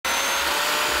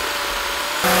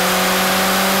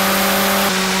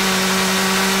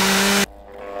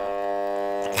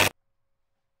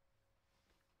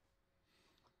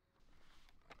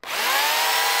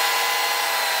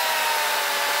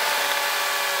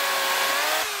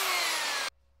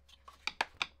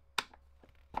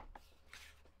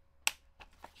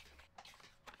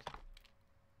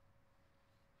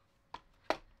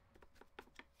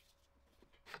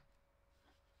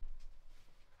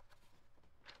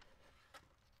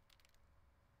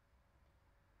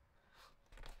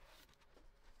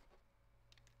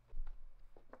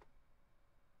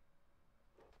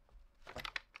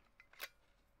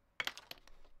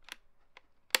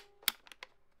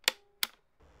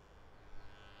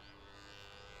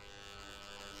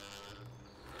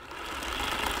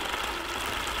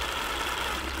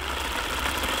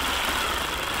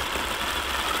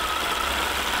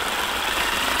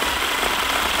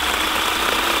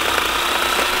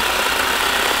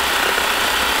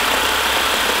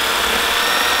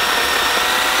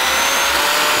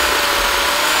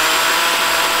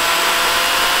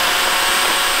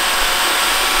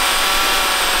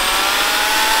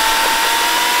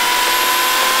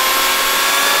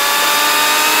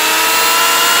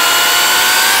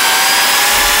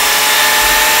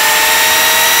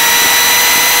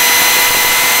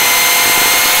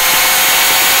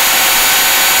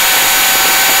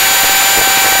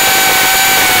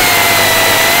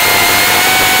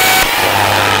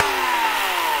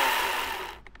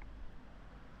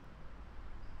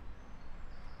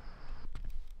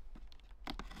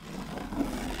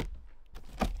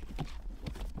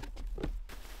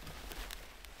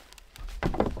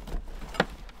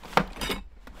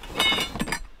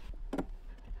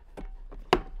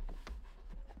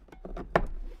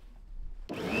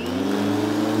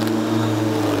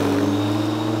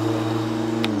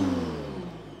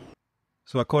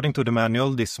So according to the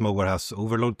manual, this mower has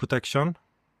overload protection.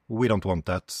 We don't want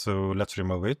that, so let's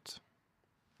remove it.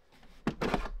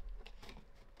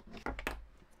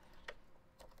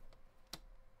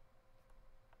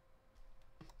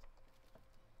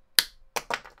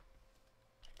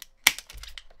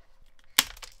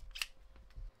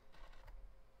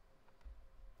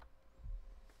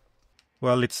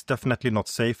 Well, it's definitely not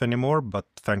safe anymore, but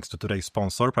thanks to today's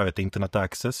sponsor, Private Internet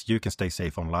Access, you can stay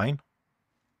safe online.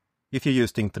 If you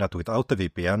use the internet without a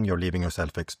VPN, you're leaving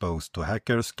yourself exposed to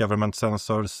hackers, government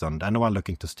censors, and anyone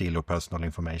looking to steal your personal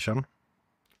information.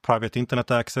 Private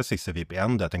Internet Access is a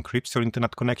VPN that encrypts your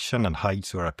internet connection and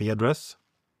hides your IP address.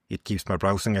 It keeps my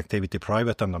browsing activity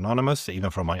private and anonymous, even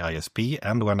from my ISP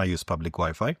and when I use public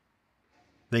Wi-Fi.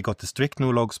 They got a strict no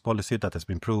logs policy that has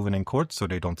been proven in court, so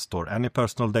they don't store any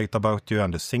personal data about you,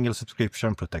 and a single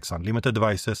subscription protects unlimited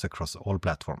devices across all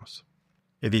platforms.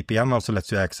 A VPN also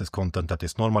lets you access content that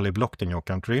is normally blocked in your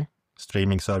country.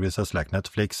 Streaming services like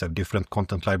Netflix have different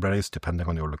content libraries depending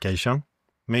on your location.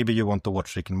 Maybe you want to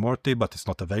watch Rick and Morty, but it's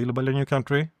not available in your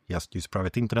country. Just use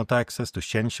Private Internet Access to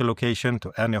change your location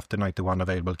to any of the 91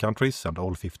 available countries and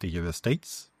all 50 US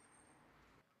states.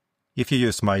 If you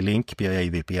use my link,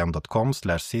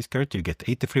 pavpn.com/csecret, you get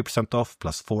 83% off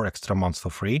plus 4 extra months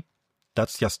for free.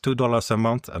 That's just $2 a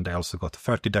month, and they also got a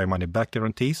 30-day money-back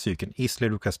guarantee, so you can easily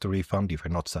request a refund if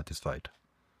you're not satisfied.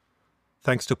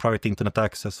 Thanks to Private Internet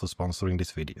Access for sponsoring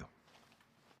this video.